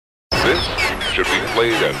This should be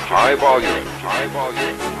played at high volume,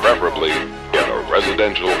 preferably in a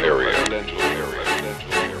residential area.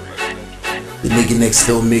 The Nigga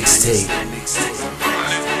Nextdoor mixtape.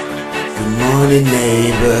 Good morning,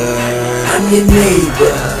 neighbor. I'm your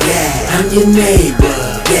neighbor. Yeah, I'm your neighbor.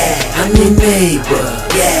 Yeah, I'm your neighbor.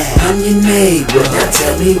 Yeah, I'm your neighbor. Now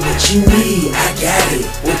tell me what you need. I got it.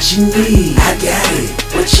 What you need. I got it.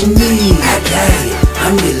 What you need. I got it.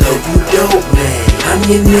 I'm your local dope man. I'm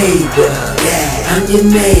your neighbor. Yeah, I'm your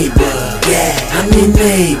neighbor. Yeah, I'm your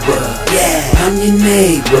neighbor. Yeah, I'm your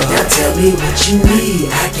neighbor. Now tell me what you need.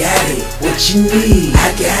 I got it. What you need.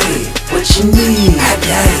 I got it. What you need. I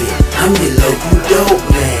got it. I'm your local dope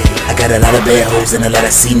man. I got a lot of bad hoes and a lot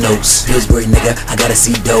of C notes. Pillsbury nigga, I gotta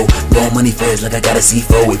see dough. Blowing money fast like I gotta see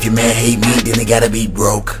foe. If your man hate me, then they gotta be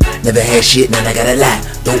broke. Never had shit, now I got a lot.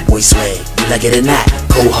 Dope boy swag, you like it or not?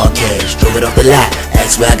 Cold hard cash, drove it off the lot.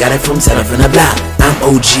 Ask where I got it from, set up from the block. I'm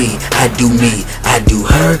OG, I do me. I do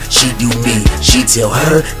her, she do me. She tell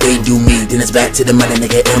her, they do me. Then it's back to the money,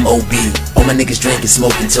 nigga, M.O.B. All my niggas drinking,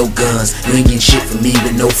 smoking, tow guns. You ain't getting shit from me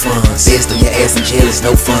with no funds. Best on your ass in jail is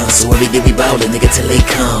no fun. So every day we ballin', nigga, till they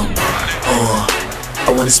come.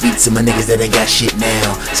 I wanna speak to my niggas that ain't got shit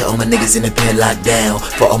now. To all my niggas in the pen locked down.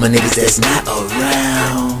 For all my niggas that's not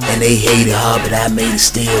around. And they hated hard, but I made it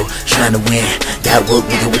still. Trying to win, got work,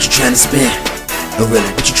 nigga, what you trying to spend? No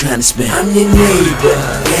really, what you trying to spend? I'm your neighbor,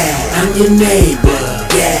 yeah, I'm your neighbor.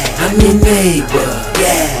 Yeah, I'm your neighbor.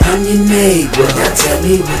 Yeah, I'm your neighbor. Now tell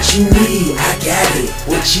me what you need. I got it.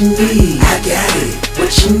 What you need. I got it.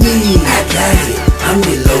 What you need. I got it. I'm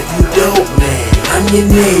your local dope man. I'm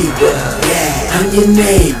your neighbor. Yeah, I'm your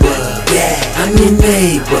neighbor. Yeah, I'm your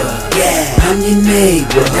neighbor. Yeah, I'm your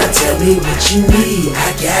neighbor. Now tell me what you need.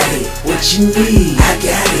 I got it. What you need. I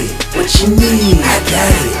got it. What you need. I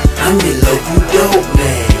got it. I'm your local dope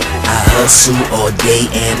man. I hustle all day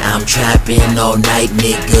and I'm trapping all night,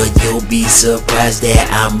 nigga. You'll be surprised that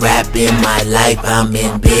I'm rapping my life. I'm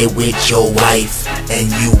in bed with your wife and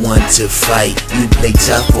you want to fight. You play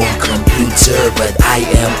tough on computer, but I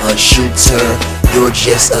am a shooter. You're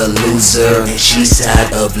just a loser, and she's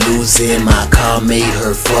tired of losing. My car made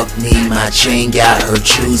her fuck me, my chain got her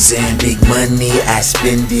choosing. Big money, I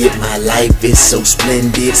spend it, my life is so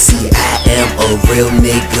splendid. See, I am a real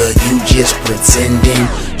nigga, you just pretending.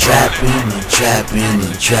 Trapping and trapping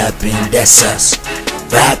and trapping, that's us.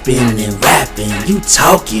 Rapping and rapping, you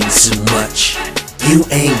talking too much. You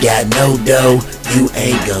ain't got no dough, you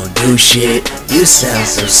ain't gon' do shit. You sound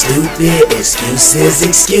so stupid, excuses,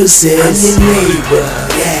 excuses. I'm your neighbor,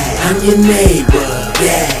 yeah, I'm your neighbor.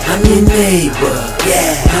 Yeah, I'm your neighbor.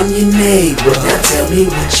 Yeah, I'm your neighbor. Now tell me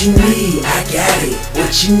what you need. I got it. What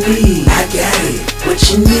you need. I got it. What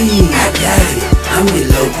you need. I got it. I'm your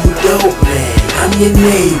local dope man. I'm your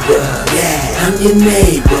neighbor. Yeah, I'm your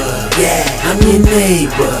neighbor. Yeah, I'm your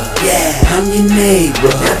neighbor. Yeah, I'm your neighbor.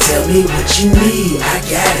 Now tell me what you need. I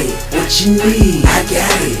got it. What you need. I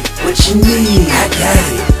got it. What you need. I got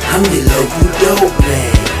it. I'm your local